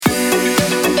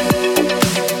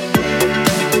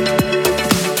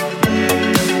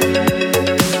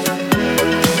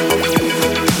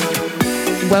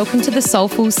welcome to the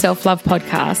Soulful Self-Love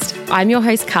Podcast. I'm your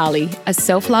host, Carly, a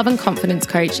self-love and confidence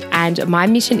coach, and my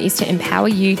mission is to empower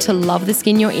you to love the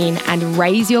skin you're in and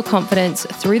raise your confidence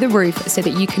through the roof so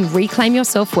that you can reclaim your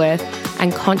self-worth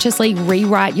and consciously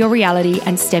rewrite your reality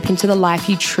and step into the life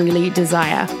you truly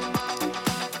desire.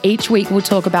 Each week, we'll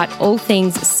talk about all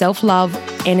things self-love,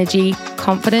 energy,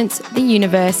 confidence, the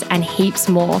universe, and heaps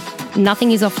more.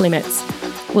 Nothing is off limits.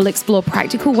 We'll explore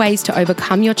practical ways to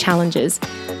overcome your challenges,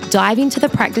 dive into the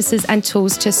practices and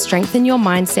tools to strengthen your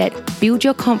mindset, build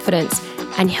your confidence,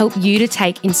 and help you to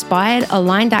take inspired,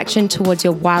 aligned action towards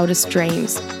your wildest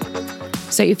dreams.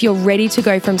 So if you're ready to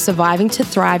go from surviving to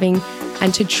thriving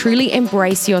and to truly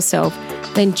embrace yourself,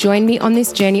 then join me on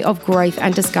this journey of growth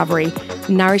and discovery,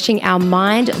 nourishing our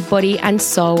mind, body, and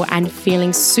soul, and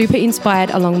feeling super inspired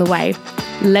along the way.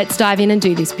 Let's dive in and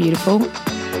do this, beautiful.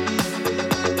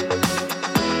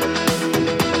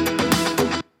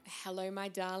 My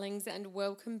darlings, and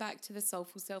welcome back to the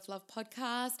Soulful Self-Love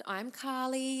Podcast. I'm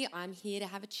Carly. I'm here to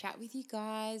have a chat with you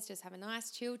guys, just have a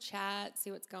nice chill chat, see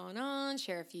what's going on,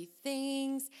 share a few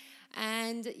things.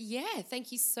 And yeah,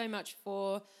 thank you so much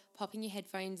for popping your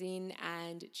headphones in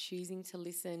and choosing to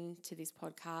listen to this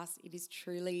podcast. It is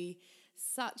truly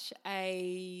such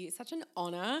an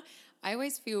honor. I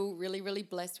always feel really, really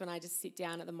blessed when I just sit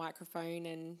down at the microphone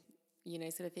and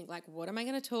sort of think like, what am I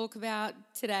going to talk about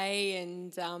today?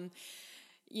 And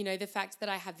the fact that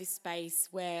I have this space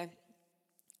where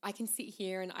I can sit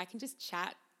here and I can just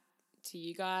chat to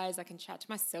you guys, I can chat to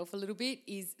myself a little bit,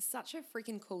 is such a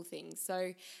freaking cool thing.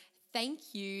 So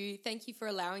thank you for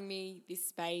allowing me this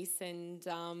space. And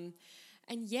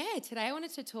yeah, today I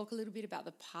wanted to talk a little bit about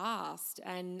the past,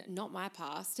 and not my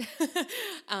past,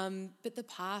 but the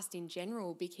past in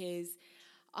general, because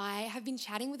I have been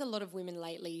chatting with a lot of women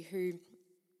lately who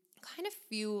kind of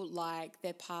feel like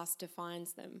their past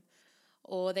defines them,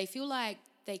 or they feel like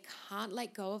they can't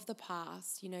let go of the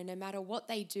past. No matter what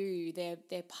they do,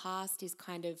 their past is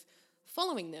kind of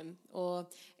following them, or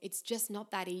it's just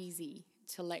not that easy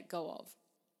to let go of.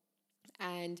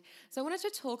 And so I wanted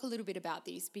to talk a little bit about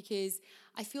this because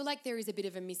I feel like there is a bit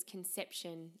of a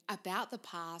misconception about the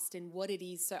past and what it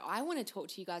is. So I want to talk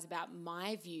to you guys about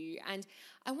my view, and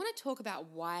I want to talk about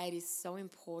why it is so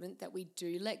important that we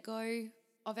do let go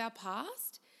of our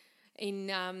past,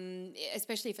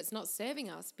 especially if it's not serving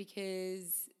us,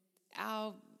 because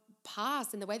our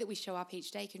past and the way that we show up each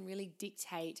day can really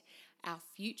dictate our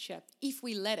future if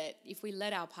we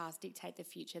let our past dictate the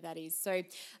future, that is. So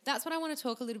that's what I want to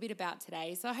talk a little bit about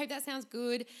today. So I hope that sounds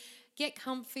good. Get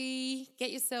comfy, get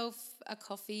yourself a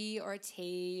coffee or a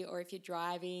tea, or if you're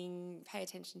driving, pay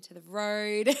attention to the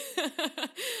road.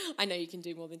 I know you can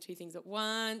do more than two things at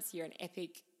once. You're an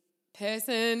epic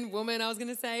woman, I was going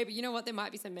to say, but you know what? There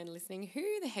might be some men listening. Who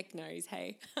the heck knows,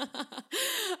 hey?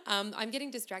 I'm getting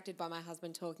distracted by my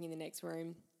husband talking in the next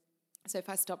room. So if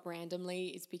I stop randomly,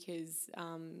 it's because,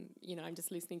 I'm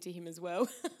just listening to him as well.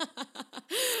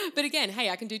 But again, hey,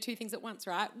 I can do two things at once,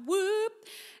 right? Whoop!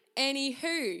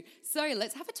 Anywho, so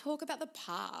let's have a talk about the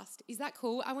past. Is that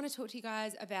cool? I want to talk to you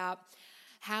guys about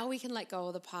how we can let go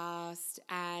of the past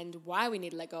and why we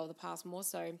need to let go of the past more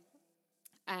so,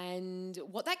 and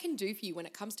what that can do for you when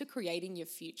it comes to creating your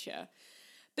future.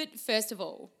 But first of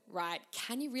all, right,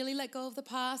 can you really let go of the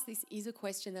past? This is a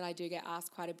question that I do get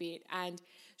asked quite a bit. And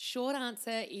short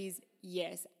answer is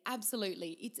yes,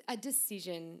 absolutely. It's a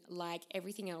decision, like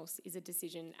everything else is a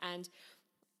decision. And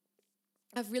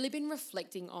I've really been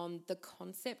reflecting on the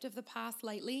concept of the past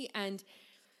lately. And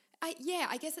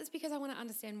I guess it's because I want to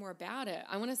understand more about it.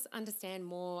 I want to understand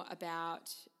more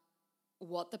about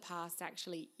what the past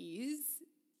actually is,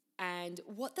 and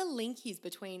what the link is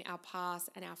between our past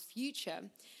and our future.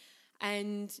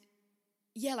 And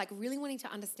yeah, like really wanting to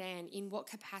understand in what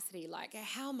capacity, like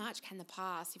how much can the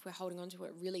past, if we're holding on to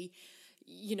it, really,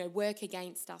 work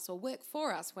against us or work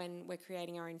for us when we're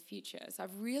creating our own future. So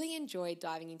I've really enjoyed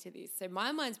diving into this. So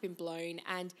my mind's been blown,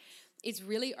 and it's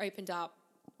really opened up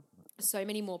so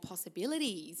many more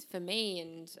possibilities for me.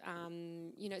 And,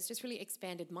 it's just really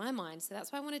expanded my mind. So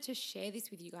that's why I wanted to share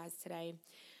this with you guys today.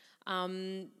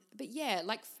 But yeah,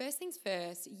 like first things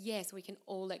first, yes, we can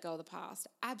all let go of the past.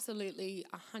 Absolutely,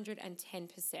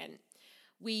 110%.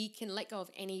 We can let go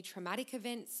of any traumatic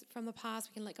events from the past.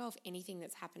 We can let go of anything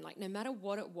that's happened, like no matter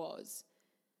what it was.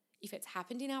 If it's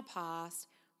happened in our past,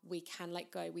 we can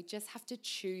let go. We just have to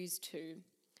choose to.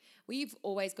 We've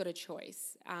always got a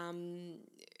choice,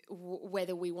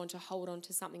 whether we want to hold on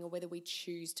to something or whether we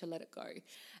choose to let it go.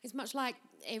 It's much like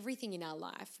everything in our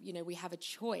life. We have a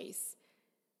choice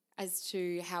as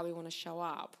to how we want to show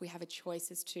up. We have a choice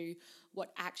as to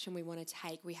what action we want to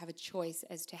take. We have a choice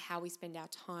as to how we spend our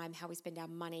time, how we spend our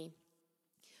money.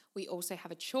 We also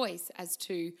have a choice as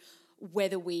to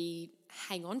whether we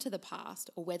hang on to the past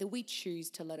or whether we choose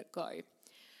to let it go.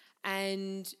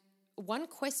 And one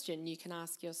question you can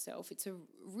ask yourself, it's a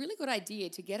really good idea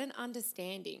to get an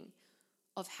understanding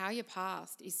of how your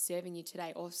past is serving you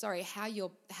today,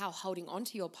 how holding on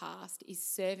to your past is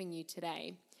serving you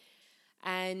today.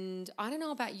 And I don't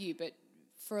know about you, but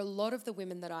for a lot of the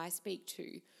women that I speak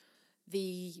to,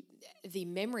 the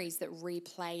memories that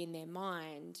replay in their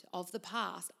mind of the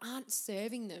past aren't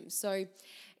serving them. So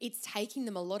it's taking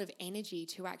them a lot of energy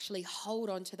to actually hold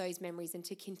on to those memories and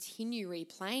to continue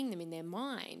replaying them in their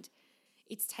mind.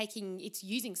 It's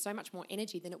using so much more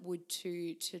energy than it would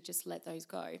to just let those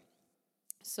go.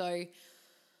 So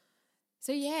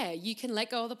yeah, you can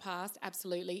let go of the past,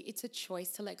 absolutely. It's a choice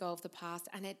to let go of the past,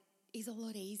 and it is a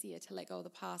lot easier to let go of the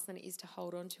past than it is to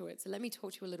hold on to it. So let me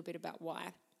talk to you a little bit about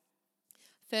why.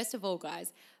 First of all,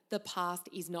 guys, the past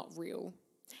is not real.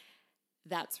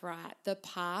 That's right. The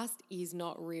past is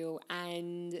not real.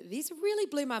 And this really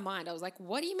blew my mind. I was like,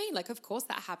 what do you mean? Like, of course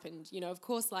that happened. Of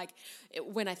course,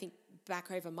 when I think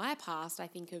back over my past, I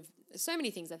think of so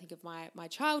many things. I think of my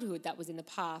childhood that was in the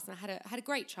past. And I had a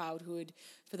great childhood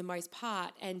for the most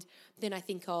part. And then I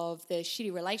think of the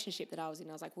shitty relationship that I was in.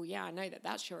 I was like, well, yeah, I know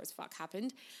that sure as fuck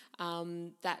happened.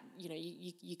 You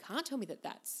can't tell me that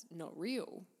that's not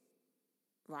real,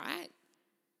 right?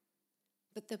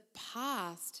 But the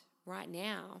past right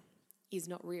now is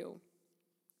not real.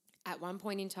 At one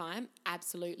point in time,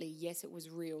 absolutely, yes, it was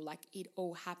real, like it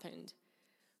all happened.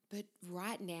 But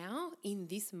right now, in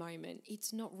this moment,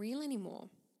 it's not real anymore.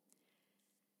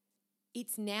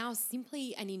 It's now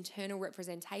simply an internal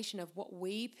representation of what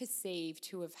we perceive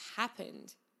to have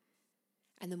happened.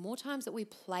 And the more times that we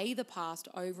play the past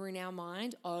over in our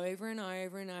mind, over and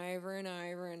over and over and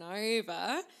over and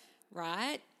over,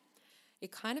 right,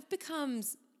 it kind of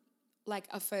becomes like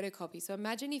a photocopy. So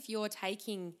imagine if you're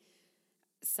taking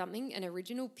something, an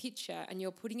original picture, and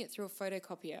you're putting it through a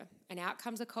photocopier, and out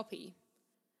comes a copy.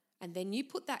 And then you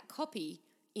put that copy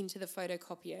into the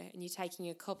photocopier, and you're taking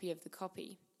a copy of the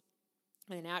copy.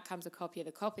 And then out comes a copy of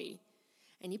the copy.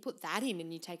 And you put that in,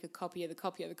 and you take a copy of the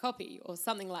copy of the copy, or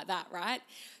something like that, right?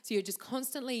 So you're just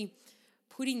constantly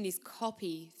putting this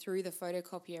copy through the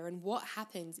photocopier, and what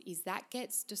happens is that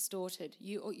gets distorted.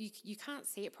 You can't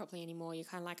see it properly anymore. You're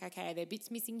kind of like, okay, are there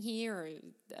bits missing here, or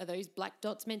are those black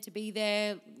dots meant to be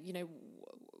there?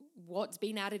 What's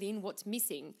been added in, what's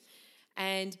missing?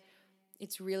 And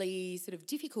it's really sort of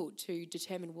difficult to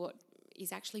determine what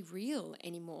is actually real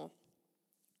anymore.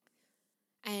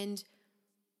 And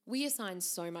we assign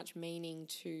so much meaning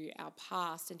to our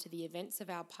past and to the events of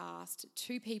our past.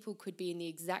 Two people could be in the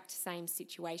exact same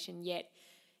situation, yet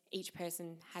each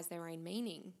person has their own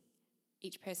meaning.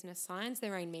 Each person assigns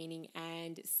their own meaning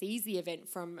and sees the event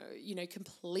from,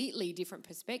 completely different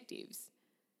perspectives.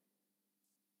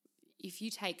 If you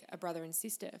take a brother and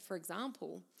sister, for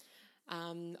example,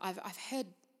 I've heard,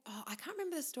 I can't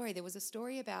remember the story. There was a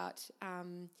story about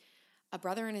a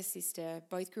brother and a sister,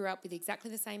 both grew up with exactly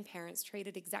the same parents,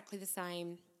 treated exactly the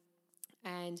same,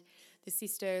 and the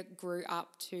sister grew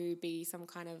up to be some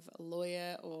kind of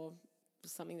lawyer or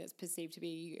something that's perceived to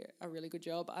be a really good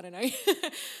job, I don't know.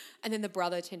 And then the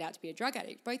brother turned out to be a drug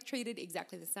addict, both treated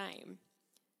exactly the same.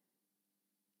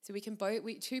 So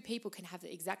two people can have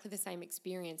exactly the same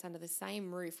experience under the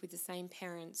same roof with the same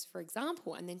parents, for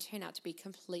example, and then turn out to be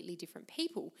completely different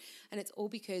people. And it's all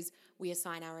because we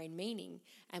assign our own meaning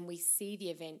and we see the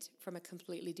event from a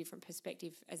completely different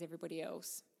perspective as everybody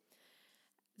else.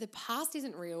 The past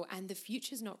isn't real and the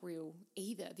future's not real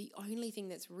either. The only thing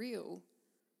that's real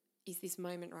is this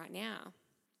moment right now.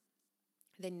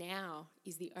 The now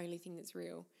is the only thing that's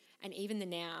real. And even the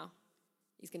now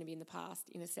is going to be in the past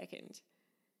in a second.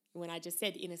 When I just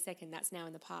said in a second, that's now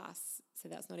in the past. So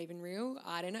that's not even real.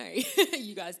 I don't know.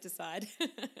 You guys decide.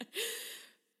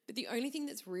 But the only thing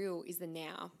that's real is the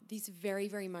now, this very,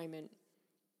 very moment.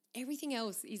 Everything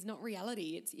else is not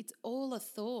reality. It's all a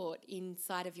thought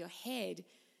inside of your head.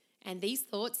 And these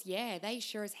thoughts, yeah, they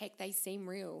sure as heck, they seem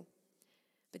real.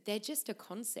 But they're just a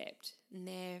concept. And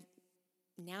they're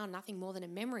now nothing more than a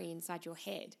memory inside your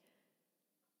head.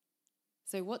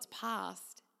 So what's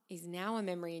past is now a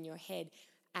memory in your head.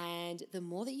 And the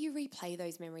more that you replay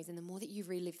those memories and the more that you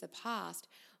relive the past,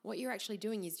 what you're actually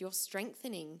doing is you're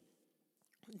strengthening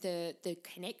the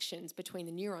connections between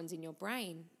the neurons in your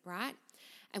brain, right?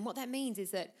 And what that means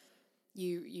is that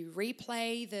you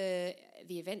replay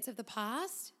the events of the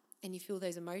past and you feel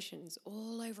those emotions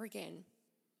all over again.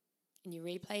 And you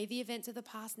replay the events of the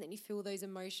past and then you feel those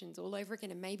emotions all over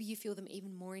again. And maybe you feel them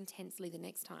even more intensely the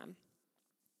next time.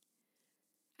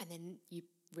 And then you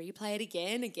replay it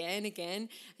again,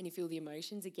 and you feel the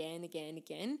emotions again.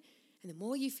 And the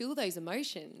more you feel those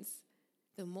emotions,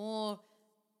 the more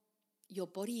your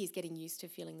body is getting used to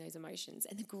feeling those emotions,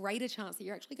 and the greater chance that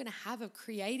you're actually going to have of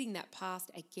creating that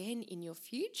past again in your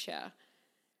future.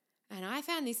 And I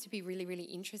found this to be really, really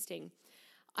interesting.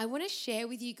 I want to share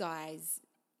with you guys,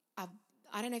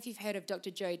 I don't know if you've heard of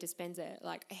Dr. Joe Dispenza.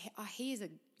 Like, he is a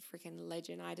freaking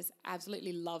legend. I just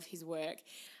absolutely love his work.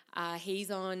 He's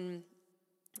on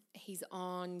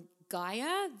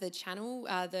Gaia, the channel,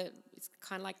 it's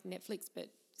kind of like Netflix, but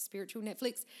spiritual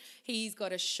Netflix. He's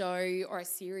got a show or a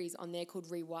series on there called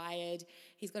Rewired.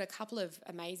 He's got a couple of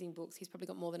amazing books. He's probably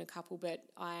got more than a couple, but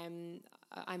I'm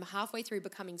halfway through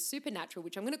Becoming Supernatural,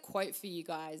 which I'm going to quote for you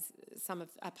guys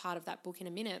a part of that book in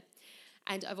a minute.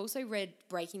 And I've also read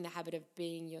Breaking the Habit of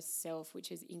Being Yourself,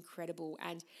 which is incredible.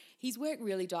 And his work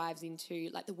really dives into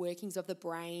like the workings of the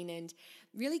brain and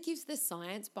really gives the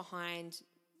science behind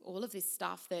all of this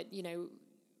stuff that, you know,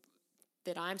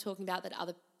 that I'm talking about, that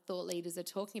other thought leaders are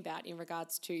talking about in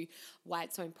regards to why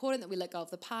it's so important that we let go of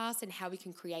the past and how we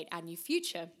can create our new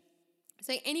future.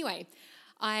 So anyway,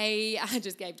 I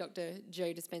just gave Dr.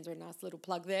 Joe Dispenza a nice little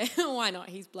plug there. Why not?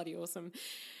 He's bloody awesome.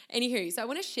 Anywho, so I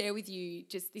want to share with you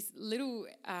just this little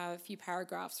few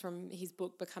paragraphs from his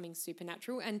book, Becoming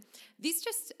Supernatural. And this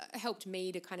just helped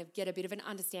me to kind of get a bit of an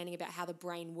understanding about how the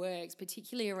brain works,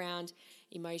 particularly around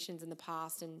emotions in the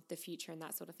past and the future and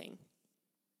that sort of thing.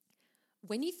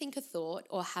 When you think a thought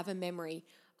or have a memory,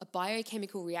 a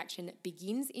biochemical reaction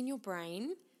begins in your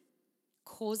brain,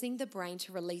 causing the brain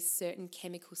to release certain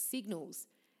chemical signals.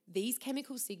 These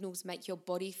chemical signals make your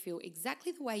body feel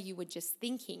exactly the way you were just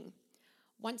thinking.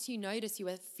 Once you notice you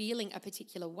are feeling a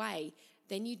particular way,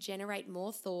 then you generate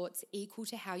more thoughts equal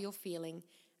to how you're feeling,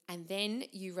 and then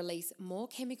you release more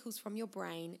chemicals from your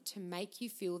brain to make you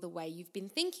feel the way you've been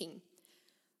thinking.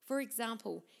 For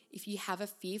example, if you have a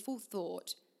fearful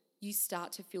thought, you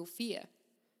start to feel fear.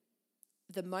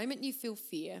 The moment you feel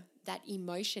fear, that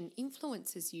emotion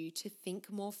influences you to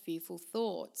think more fearful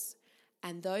thoughts.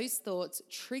 And those thoughts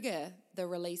trigger the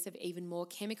release of even more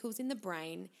chemicals in the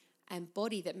brain and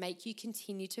body that make you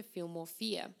continue to feel more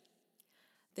fear.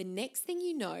 The next thing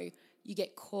you know, you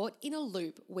get caught in a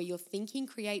loop where your thinking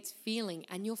creates feeling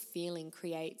and your feeling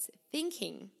creates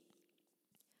thinking.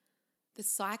 The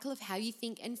cycle of how you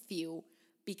think and feel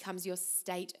becomes your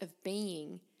state of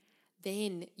being.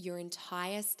 Then your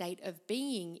entire state of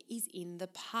being is in the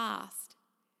past.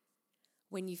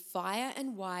 When you fire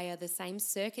and wire the same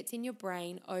circuits in your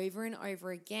brain over and over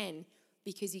again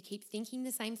because you keep thinking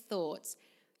the same thoughts,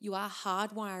 you are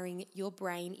hardwiring your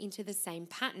brain into the same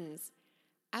patterns.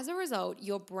 As a result,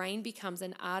 your brain becomes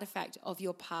an artifact of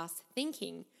your past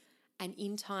thinking, and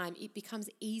in time, it becomes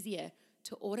easier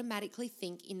to automatically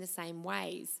think in the same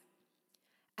ways.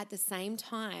 At the same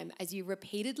time, as you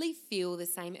repeatedly feel the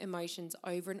same emotions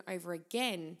over and over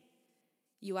again,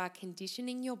 you are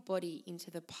conditioning your body into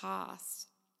the past.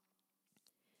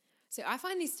 So I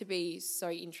find this to be so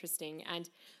interesting, and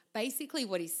basically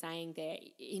what he's saying there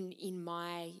in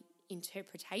my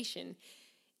interpretation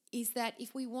is that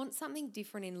if we want something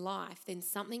different in life, then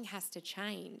something has to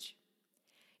change.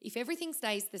 If everything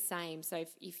stays the same, so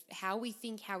if how we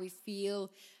think, how we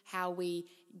feel, how we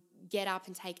get up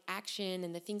and take action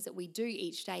and the things that we do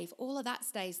each day, if all of that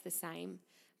stays the same,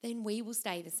 then we will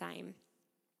stay the same.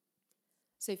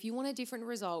 So if you want a different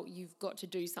result, you've got to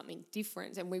do something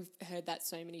different. And we've heard that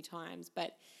so many times.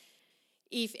 But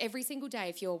if every single day,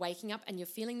 if you're waking up and you're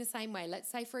feeling the same way, let's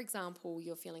say, for example,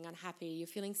 you're feeling unhappy, you're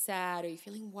feeling sad, or you're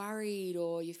feeling worried,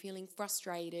 or you're feeling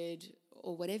frustrated,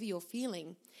 or whatever you're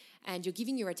feeling, and you're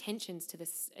giving your attention to the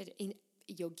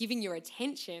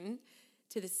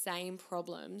same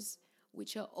problems,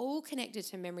 which are all connected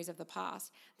to memories of the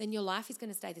past, then your life is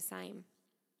going to stay the same.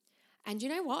 And you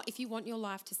know what? If you want your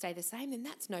life to stay the same, then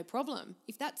that's no problem.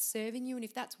 If that's serving you and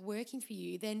if that's working for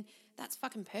you, then that's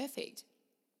fucking perfect.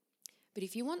 But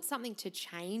if you want something to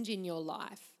change in your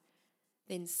life,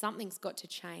 then something's got to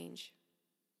change.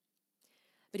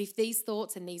 But if these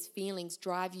thoughts and these feelings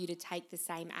drive you to take the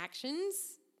same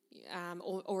actions,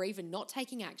 or even not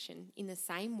taking action in the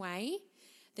same way,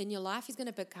 then your life is going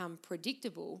to become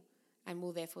predictable and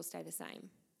will therefore stay the same.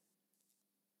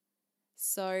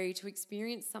 So to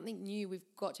experience something new, we've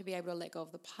got to be able to let go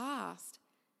of the past.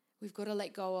 We've got to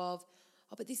let go of,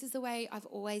 but this is the way I've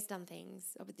always done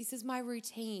things. But this is my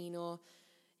routine, or,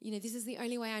 this is the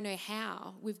only way I know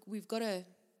how. We've got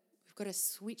to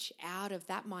switch out of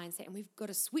that mindset, and we've got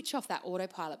to switch off that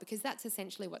autopilot, because that's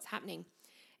essentially what's happening.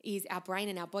 Is our brain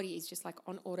and our body is just like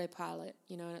on autopilot,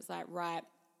 and it's like, right,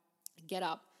 get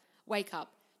up, wake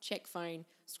up, check phone,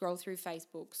 scroll through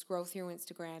Facebook, scroll through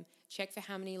Instagram, check for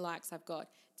how many likes I've got,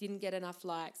 didn't get enough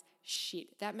likes,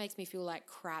 shit, that makes me feel like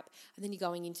crap. And then you're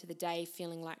going into the day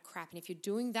feeling like crap. And if you're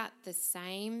doing that the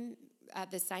same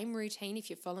routine, if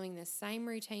you're following the same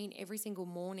routine every single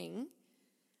morning,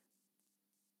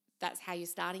 that's how you're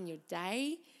starting your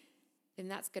day, then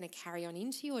that's going to carry on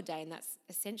into your day, and that's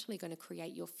essentially going to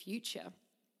create your future.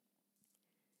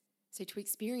 So to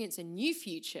experience a new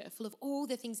future full of all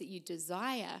the things that you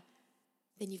desire,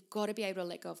 then you've got to be able to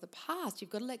let go of the past. You've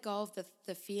got to let go of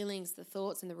the feelings, the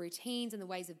thoughts, and the routines, and the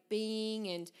ways of being,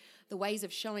 and the ways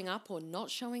of showing up or not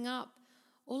showing up.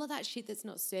 All of that shit that's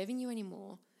not serving you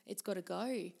anymore, it's got to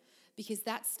go, because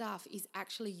that stuff is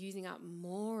actually using up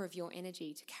more of your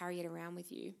energy to carry it around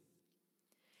with you.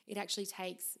 It actually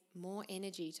takes more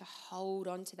energy to hold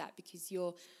on to that, because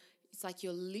it's like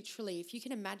you're literally, if you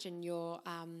can imagine you're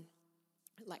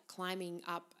like climbing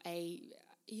up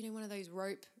one of those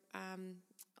rope,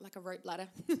 like a rope ladder,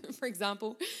 for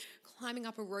example, climbing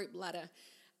up a rope ladder,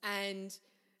 and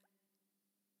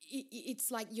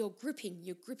it's like you're gripping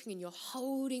and you're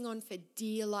holding on for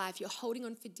dear life. You're holding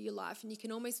on for dear life, and you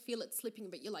can almost feel it slipping,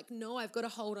 but you're like, no, I've got to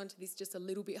hold on to this just a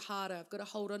little bit harder. I've got to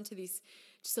hold on to this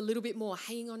just a little bit more,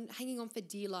 hanging on for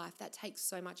dear life. That takes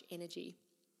so much energy.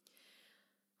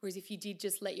 Whereas if you did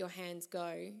just let your hands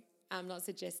go, I'm not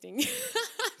suggesting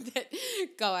that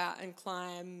go out and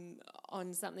climb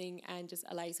on something and just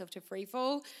allow yourself to free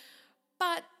fall,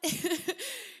 but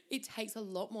it takes a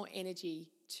lot more energy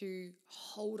to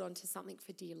hold on to something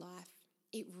for dear life.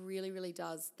 It really, really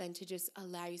does, than to just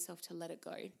allow yourself to let it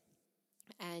go.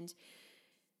 And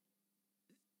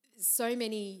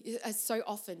so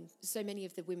often, so many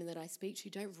of the women that I speak to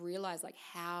don't realize like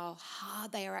how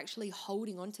hard they are actually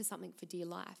holding on to something for dear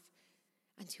life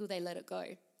until they let it go,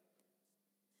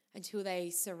 until they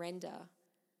surrender,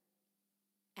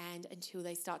 and until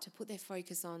they start to put their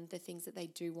focus on the things that they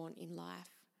do want in life.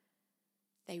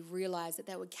 They realize that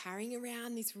they were carrying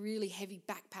around this really heavy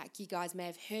backpack. You guys may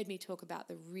have heard me talk about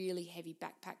the really heavy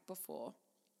backpack before.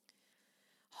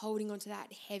 Holding onto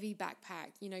that heavy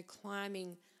backpack,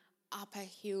 climbing up a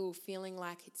hill, feeling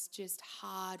like it's just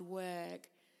hard work.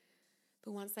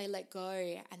 But once they let go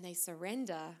and they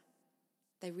surrender,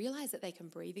 they realize that they can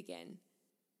breathe again.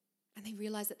 And they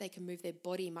realize that they can move their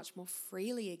body much more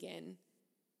freely again.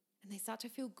 And they start to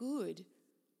feel good.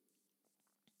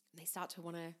 And they start to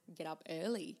want to get up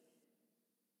early.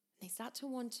 They start to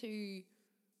want to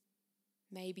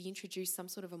maybe introduce some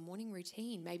sort of a morning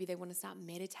routine. Maybe they want to start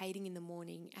meditating in the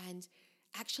morning and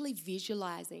actually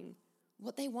visualizing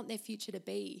what they want their future to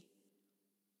be.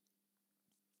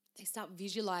 They start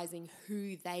visualizing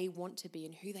who they want to be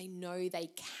and who they know they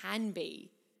can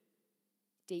be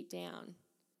deep down.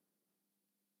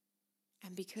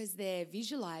 And because they're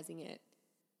visualizing it,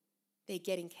 they're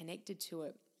getting connected to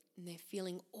it, and they're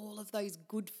feeling all of those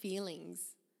good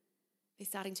feelings. They're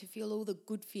starting to feel all the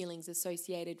good feelings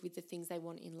associated with the things they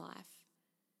want in life.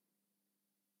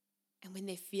 And when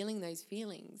they're feeling those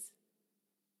feelings,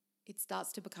 it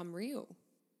starts to become real.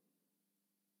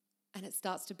 And it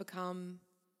starts to become,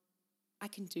 I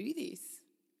can do this.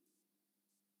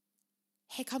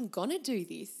 Heck, I'm gonna do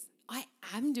this. I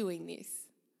am doing this.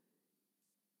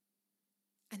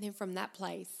 And then from that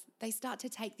place, they start to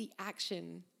take the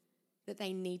action that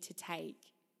they need to take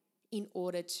in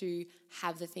order to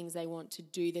have the things they want, to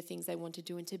do the things they want to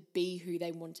do, and to be who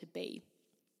they want to be.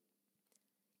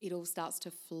 It all starts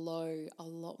to flow a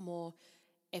lot more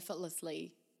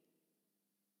effortlessly.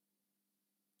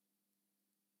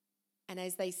 And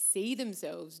as they see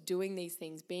themselves doing these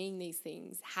things, being these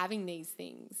things, having these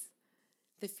things,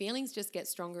 the feelings just get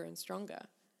stronger and stronger.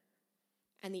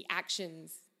 And the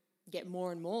actions get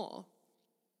more and more.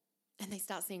 And they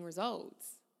start seeing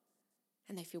results.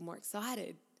 And they feel more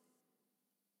excited.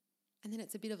 And then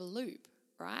it's a bit of a loop,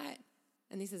 right?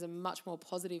 And this is a much more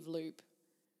positive loop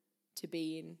to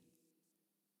be in.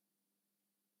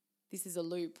 This is a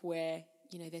loop where,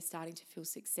 they're starting to feel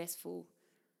successful.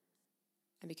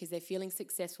 And because they're feeling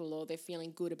successful, or they're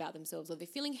feeling good about themselves, or they're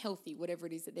feeling healthy, whatever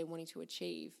it is that they're wanting to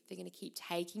achieve, they're going to keep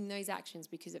taking those actions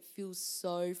because it feels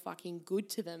so fucking good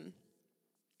to them.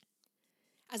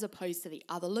 As opposed to the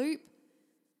other loop,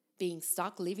 being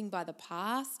stuck living by the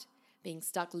past, being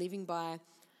stuck living by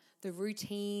the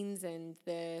routines and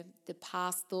the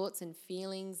past thoughts and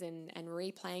feelings, and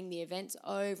replaying the events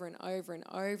over and over and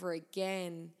over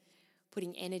again,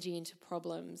 putting energy into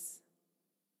problems.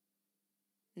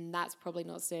 And that's probably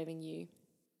not serving you.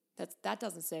 That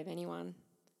doesn't serve anyone.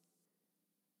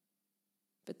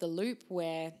 But the loop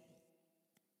where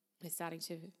we're starting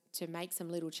to make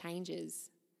some little changes,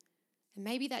 and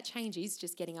maybe that change is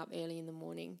just getting up early in the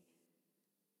morning.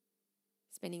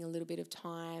 spending a little bit of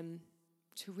time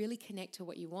to really connect to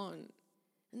what you want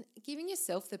and giving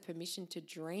yourself the permission to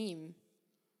dream,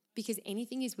 because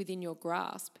anything is within your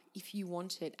grasp if you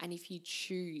want it and if you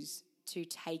choose to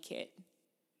take it.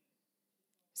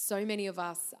 So many of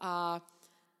us are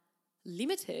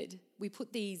limited. We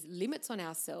put these limits on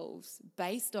ourselves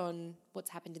based on what's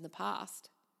happened in the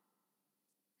past.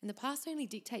 And the past only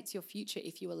dictates your future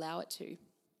if you allow it to.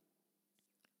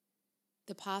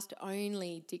 The past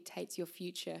only dictates your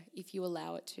future if you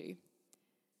allow it to.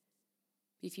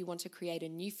 If you want to create a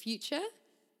new future,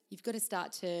 you've got to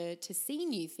start to see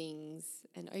new things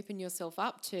and open yourself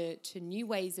up to new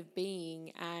ways of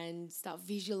being and start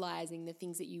visualizing the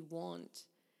things that you want.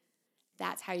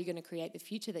 That's how you're going to create the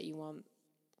future that you want.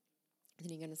 Then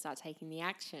you're going to start taking the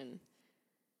action.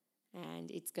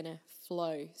 And it's going to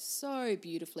flow so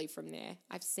beautifully from there.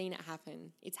 I've seen it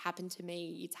happen. It's happened to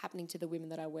me. It's happening to the women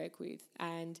that I work with.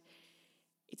 And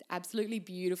it's absolutely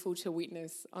beautiful to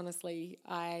witness. Honestly,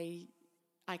 I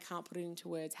can't put it into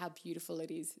words how beautiful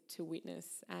it is to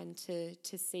witness and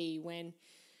to see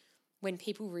when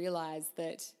people realize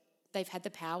that they've had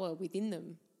the power within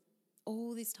them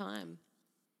all this time.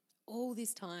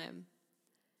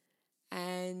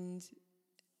 And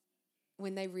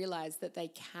when they realize that they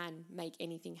can make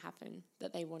anything happen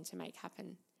that they want to make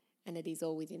happen, and it is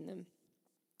all within them.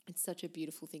 It's such a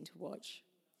beautiful thing to watch.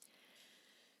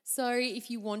 So if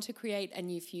you want to create a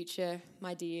new future,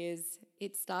 my dears,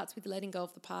 it starts with letting go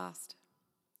of the past.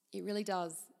 It really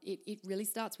does. It really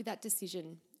starts with that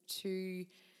decision to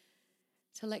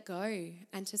let go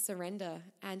and to surrender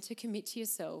and to commit to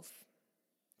yourself,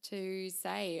 to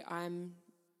say, I'm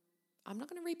not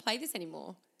going to replay this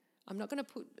anymore. I'm not going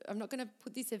to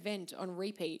put this event on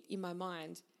repeat in my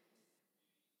mind.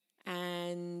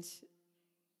 And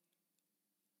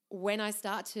when I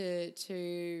start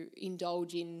to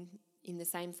indulge in the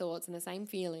same thoughts and the same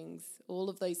feelings, all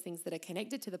of those things that are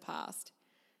connected to the past,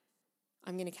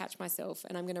 I'm going to catch myself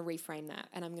and I'm going to reframe that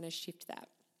and I'm going to shift that.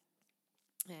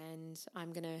 And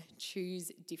I'm going to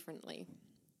choose differently.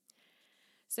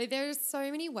 So there are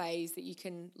so many ways that you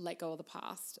can let go of the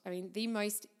past. I mean, the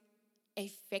most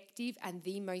effective and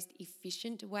the most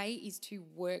efficient way is to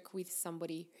work with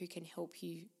somebody who can help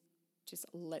you just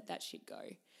let that shit go,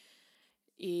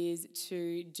 is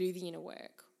to do the inner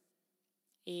work,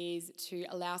 is to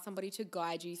allow somebody to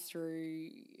guide you through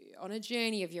on a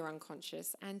journey of your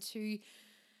unconscious and to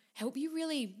help you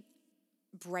really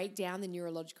break down the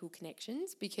neurological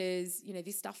connections, because, you know,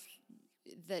 this stuff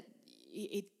that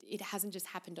it hasn't just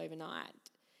happened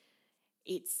overnight.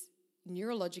 It's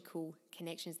neurological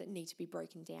connections that need to be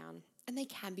broken down, and they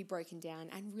can be broken down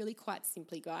and really quite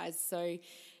simply, guys. So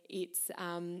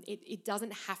it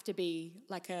doesn't have to be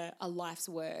like a life's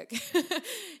work.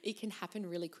 It can happen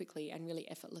really quickly and really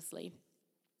effortlessly.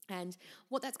 And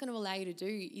what that's going to allow you to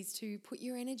do is to put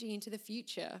your energy into the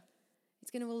future.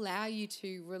 It's going to allow you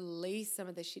to release some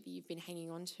of the shit that you've been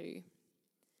hanging on to,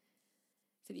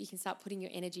 so that you can start putting your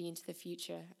energy into the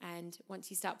future. And once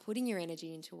you start putting your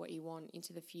energy into what you want,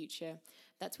 into the future,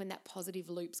 that's when that positive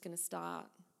loop's going to start.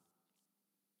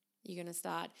 You're going to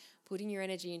start putting your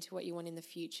energy into what you want in the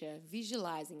future,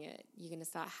 visualizing it. You're going to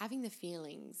start having the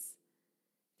feelings.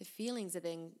 The feelings are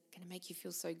then going to make you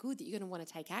feel so good that you're going to want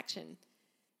to take action.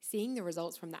 Seeing the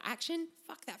results from the action,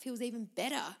 fuck, that feels even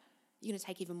better. You're going to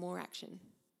take even more action.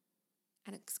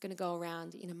 And it's going to go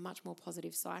around in a much more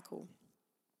positive cycle.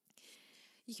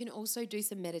 You can also do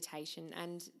some meditation,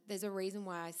 and there's a reason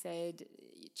why I said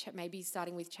maybe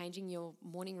starting with changing your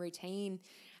morning routine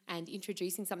and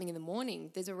introducing something in the morning.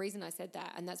 There's a reason I said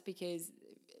that, and that's because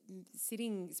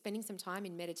spending some time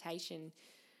in meditation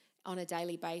on a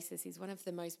daily basis is one of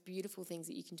the most beautiful things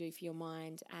that you can do for your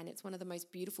mind, and it's one of the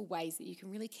most beautiful ways that you can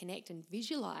really connect and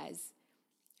visualize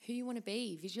who you want to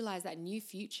be, visualize that new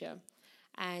future.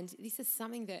 And this is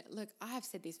something that, look, I have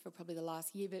said this for probably the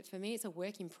last year, but for me it's a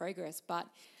work in progress, but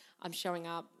I'm showing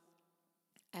up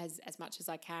as much as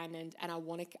I can, and I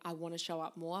want to show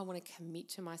up more. I want to commit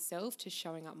to myself to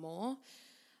showing up more,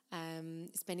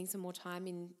 spending some more time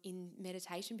in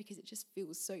meditation, because it just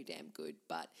feels so damn good.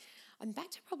 But I'm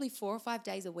back to probably 4 or 5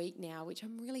 days a week now, which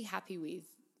I'm really happy with.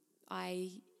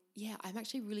 I'm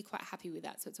actually really quite happy with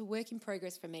that. So it's a work in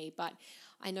progress for me, but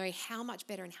I know how much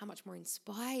better and how much more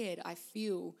inspired I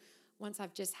feel once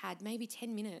I've just had maybe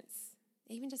 10 minutes.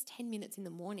 Even just 10 minutes in the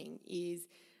morning is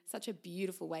such a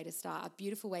beautiful way to start, a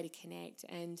beautiful way to connect.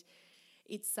 And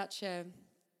it's such a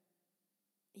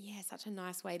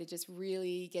nice way to just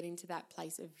really get into that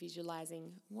place of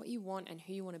visualizing what you want and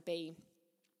who you want to be.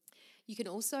 You can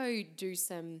also do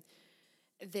some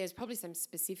there's probably some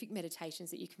specific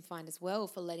meditations that you can find as well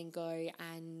for letting go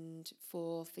and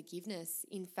for forgiveness.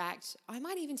 In fact, I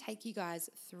might even take you guys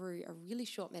through a really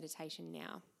short meditation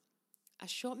now. A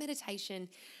short meditation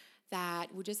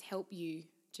that will just help you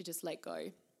to just let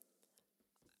go.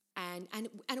 And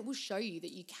it will show you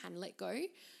that you can let go.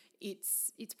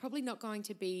 It's probably not going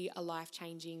to be a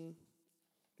life-changing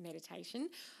meditation,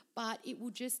 but it will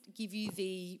just give you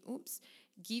the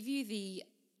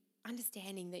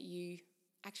understanding that you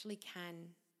actually can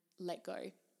let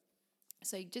go.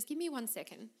 So just give me 1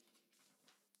 second.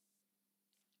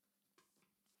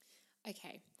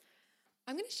 Okay.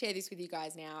 I'm going to share this with you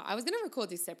guys now. I was going to record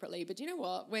this separately, but you know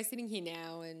what? We're sitting here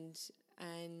now and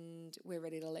we're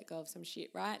ready to let go of some shit,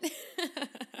 right?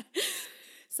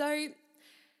 So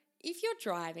if you're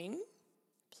driving,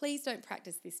 please don't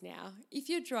practice this now. If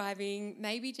you're driving,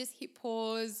 maybe just hit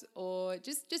pause or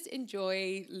just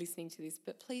enjoy listening to this,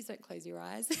 but please don't close your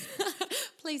eyes.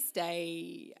 Please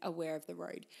stay aware of the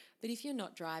road. But if you're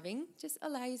not driving, just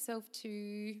allow yourself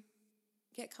to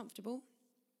get comfortable.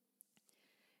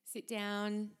 Sit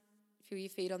down, feel your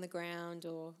feet on the ground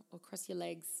or cross your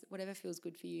legs, whatever feels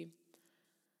good for you.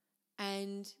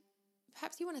 And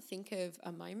perhaps you want to think of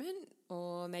a moment,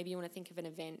 or maybe you want to think of an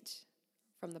event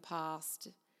from the past,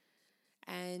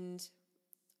 and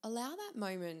allow that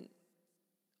moment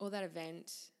or that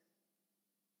event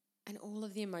and all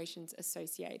of the emotions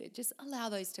associated, just allow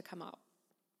those to come up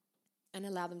and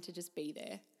allow them to just be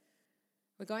there.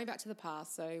 We're going back to the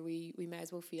past, so we may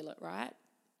as well feel it, right?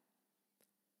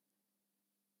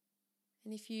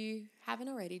 And if you haven't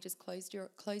already, just close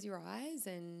your eyes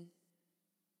and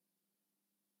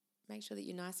make sure that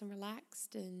you're nice and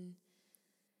relaxed. And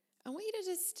I want you to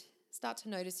just start to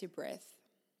notice your breath.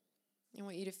 I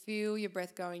want you to feel your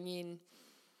breath going in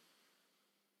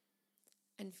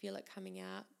and feel it coming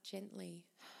out gently.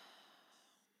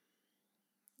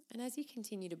 And as you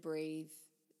continue to breathe,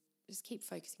 just keep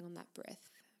focusing on that breath.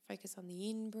 Focus on the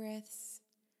in-breaths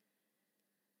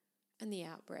and the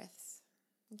out-breaths.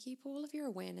 And keep all of your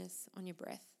awareness on your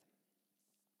breath.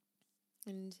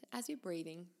 And as you're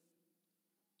breathing,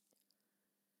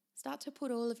 start to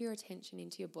put all of your attention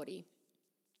into your body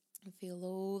and feel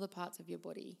all the parts of your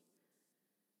body.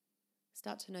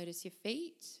 Start to notice your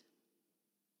feet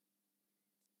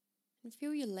and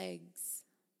feel your legs.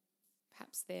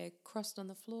 Perhaps they're crossed on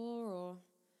the floor, or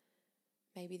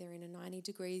maybe they're in a 90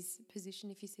 degrees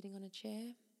position if you're sitting on a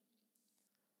chair.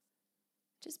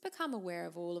 Just become aware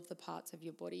of all of the parts of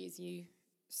your body as you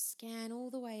scan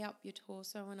all the way up your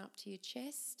torso and up to your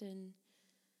chest, and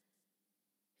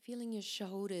feeling your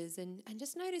shoulders, and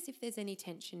just notice if there's any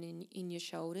tension in your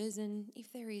shoulders, and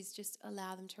if there is, just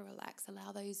allow them to relax.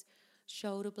 Allow those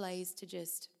shoulder blades to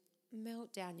just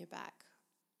melt down your back.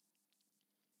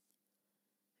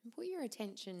 And put your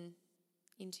attention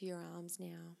into your arms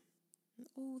now, and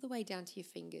all the way down to your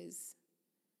fingers.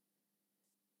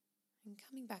 And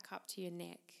coming back up to your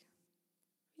neck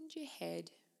and your head.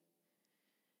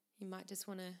 You might just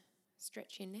want to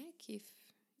stretch your neck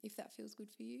if that feels good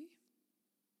for you.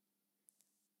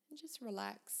 And just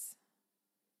relax.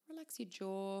 Relax your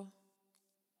jaw.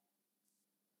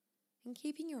 And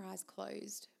keeping your eyes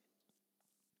closed.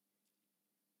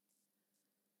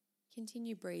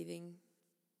 Continue breathing.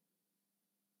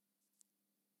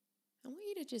 I want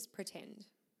you to just pretend.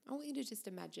 I want you to just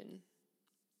imagine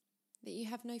that you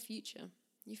have no future.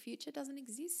 Your future doesn't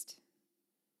exist.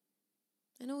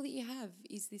 And all that you have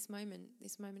is this moment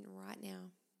right now.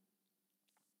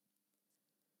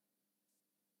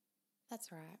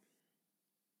 That's right.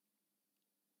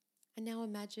 And now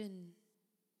imagine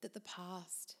that the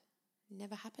past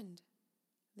never happened.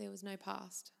 There was no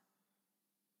past.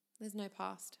 There's no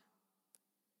past.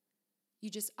 You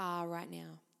just are right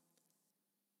now.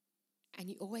 And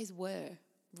you always were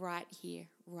right here,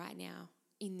 right now,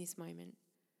 in this moment.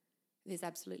 There's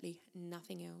absolutely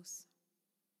nothing else.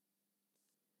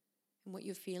 And what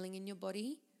you're feeling in your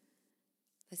body,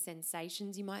 the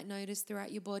sensations you might notice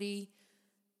throughout your body,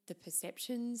 the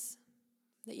perceptions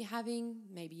that you're having.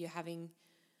 Maybe you're having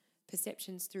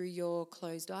perceptions through your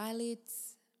closed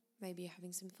eyelids. Maybe you're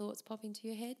having some thoughts pop into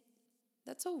your head.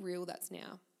 That's all real, that's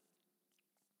now.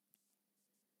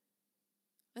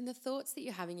 And the thoughts that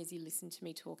you're having as you listen to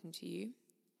me talking to you,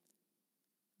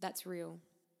 that's real.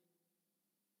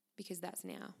 Because that's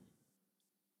now.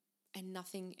 And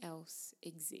nothing else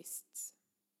exists.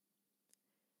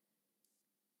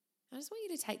 I just want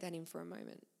you to take that in for a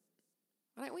moment.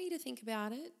 I don't want you to think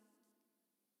about it.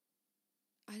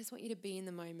 I just want you to be in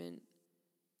the moment.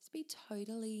 Just be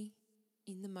totally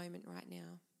in the moment right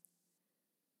now.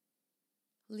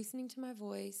 Listening to my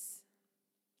voice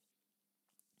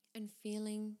and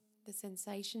feeling the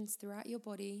sensations throughout your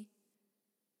body,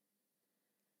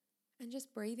 and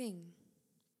just breathing.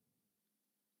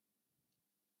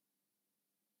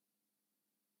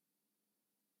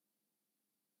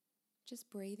 Just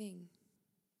breathing.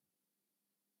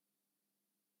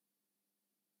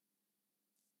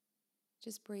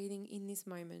 Just breathing in this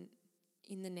moment,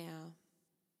 in the now.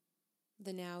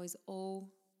 The now is all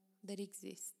that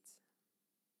exists.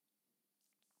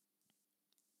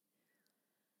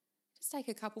 Just take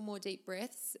a couple more deep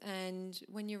breaths, and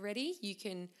when you're ready, you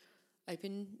can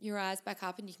open your eyes back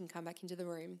up and you can come back into the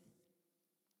room.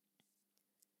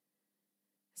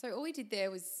 So all we did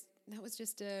there was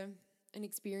just an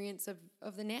experience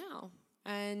of the now.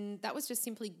 And that was just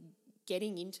simply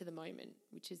getting into the moment,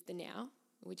 which is the now,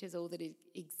 which is all that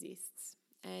exists.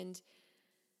 And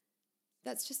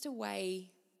that's just a way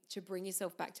to bring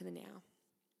yourself back to the now.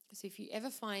 So if you ever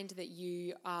find that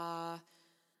you are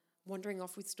wandering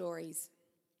off with stories,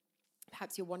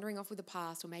 perhaps you're wandering off with the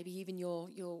past, or maybe even you're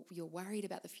worried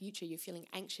about the future, you're feeling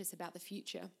anxious about the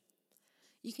future,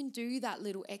 you can do that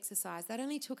little exercise. That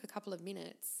only took a couple of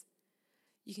minutes.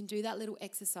 You can do that little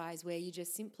exercise where you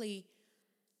just simply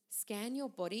scan your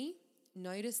body,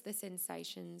 notice the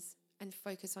sensations, and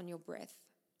focus on your breath.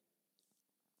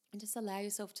 And just allow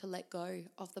yourself to let go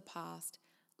of the past,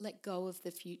 let go of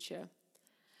the future,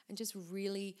 and just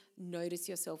really notice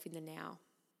yourself in the now.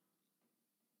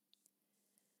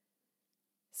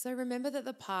 So remember that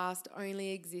the past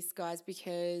only exists, guys,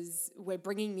 because we're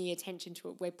bringing the attention to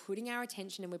it. We're putting our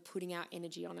attention and we're putting our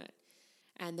energy on it.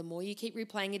 And the more you keep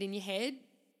replaying it in your head,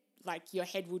 like your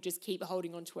head will just keep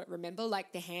holding on to it. Remember,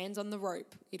 like the hands on the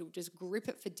rope, it'll just grip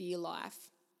it for dear life.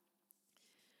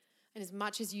 And as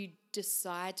much as you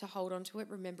decide to hold on to it,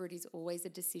 remember it is always a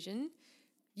decision.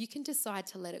 You can decide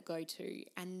to let it go too.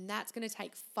 And that's going to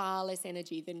take far less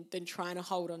energy than trying to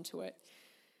hold on to it.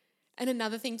 And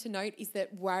another thing to note is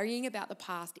that worrying about the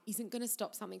past isn't going to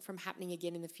stop something from happening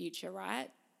again in the future, right?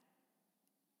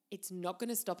 It's not going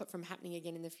to stop it from happening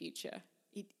again in the future.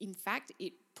 In fact,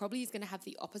 it probably is going to have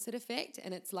the opposite effect.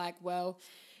 And it's like, well,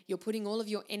 you're putting all of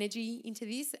your energy into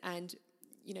this, and,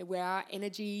 you know, where our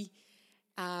energy,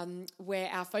 where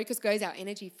our focus goes, our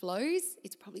energy flows,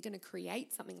 it's probably going to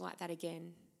create something like that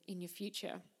again in your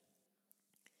future.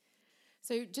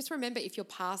 So just remember, if your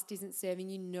past isn't serving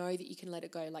you, know that you can let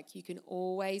it go. Like you can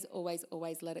always, always,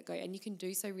 always let it go. And you can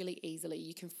do so really easily.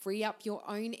 You can free up your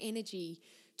own energy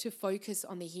to focus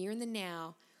on the here and the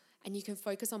now. And you can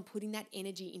focus on putting that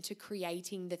energy into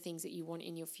creating the things that you want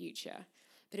in your future.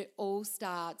 But it all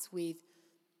starts with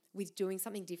doing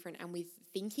something different, and with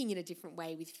thinking in a different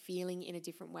way, with feeling in a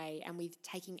different way, and with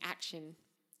taking action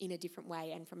in a different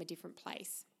way and from a different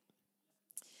place.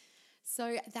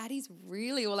 So that is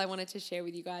really all I wanted to share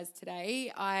with you guys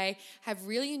today. I have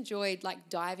really enjoyed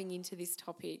diving into this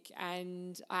topic,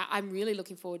 and I'm really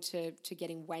looking forward to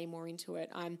getting way more into it.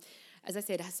 I'm, as I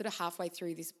said, sort of halfway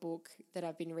through this book that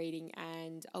I've been reading,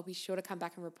 and I'll be sure to come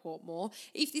back and report more.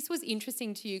 If this was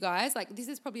interesting to you guys, this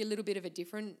is probably a little bit of a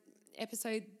different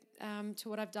episode to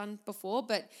what I've done before,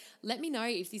 but let me know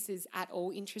if this is at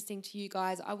all interesting to you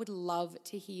guys. I would love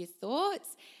to hear your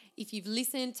thoughts. If you've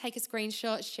listened, take a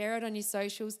screenshot, share it on your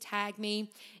socials, tag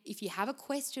me. If you have a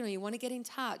question or you want to get in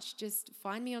touch, just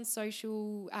find me on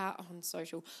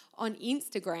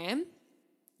Instagram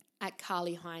at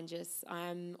Carly Heinges.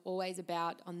 I'm always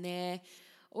about on there,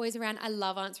 always around. I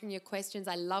love answering your questions.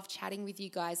 I love chatting with you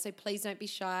guys. So please don't be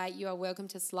shy. You are welcome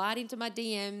to slide into my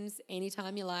DMs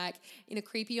anytime you like, in a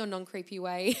creepy or non-creepy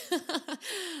way.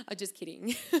 I'm just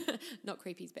kidding. Not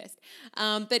creepy's best.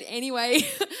 But anyway,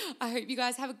 I hope you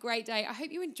guys have a great day. I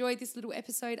hope you enjoyed this little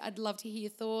episode. I'd love to hear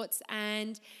your thoughts,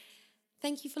 and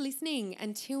thank you for listening.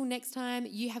 Until next time,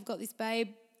 you have got this, babe.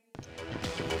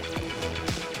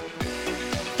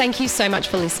 Thank you so much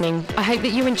for listening. I hope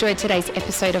that you enjoyed today's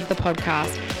episode of the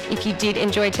podcast. If you did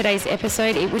enjoy today's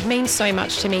episode, it would mean so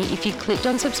much to me if you clicked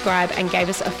on subscribe and gave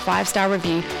us a 5-star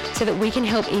review so that we can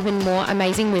help even more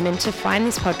amazing women to find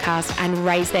this podcast and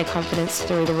raise their confidence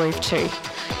through the roof too.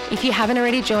 If you haven't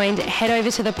already joined, head over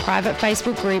to the private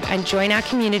Facebook group and join our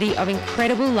community of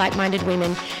incredible like-minded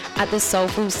women at the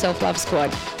Soulful Self-Love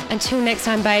Squad. Until next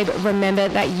time, babe, remember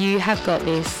that you have got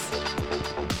this.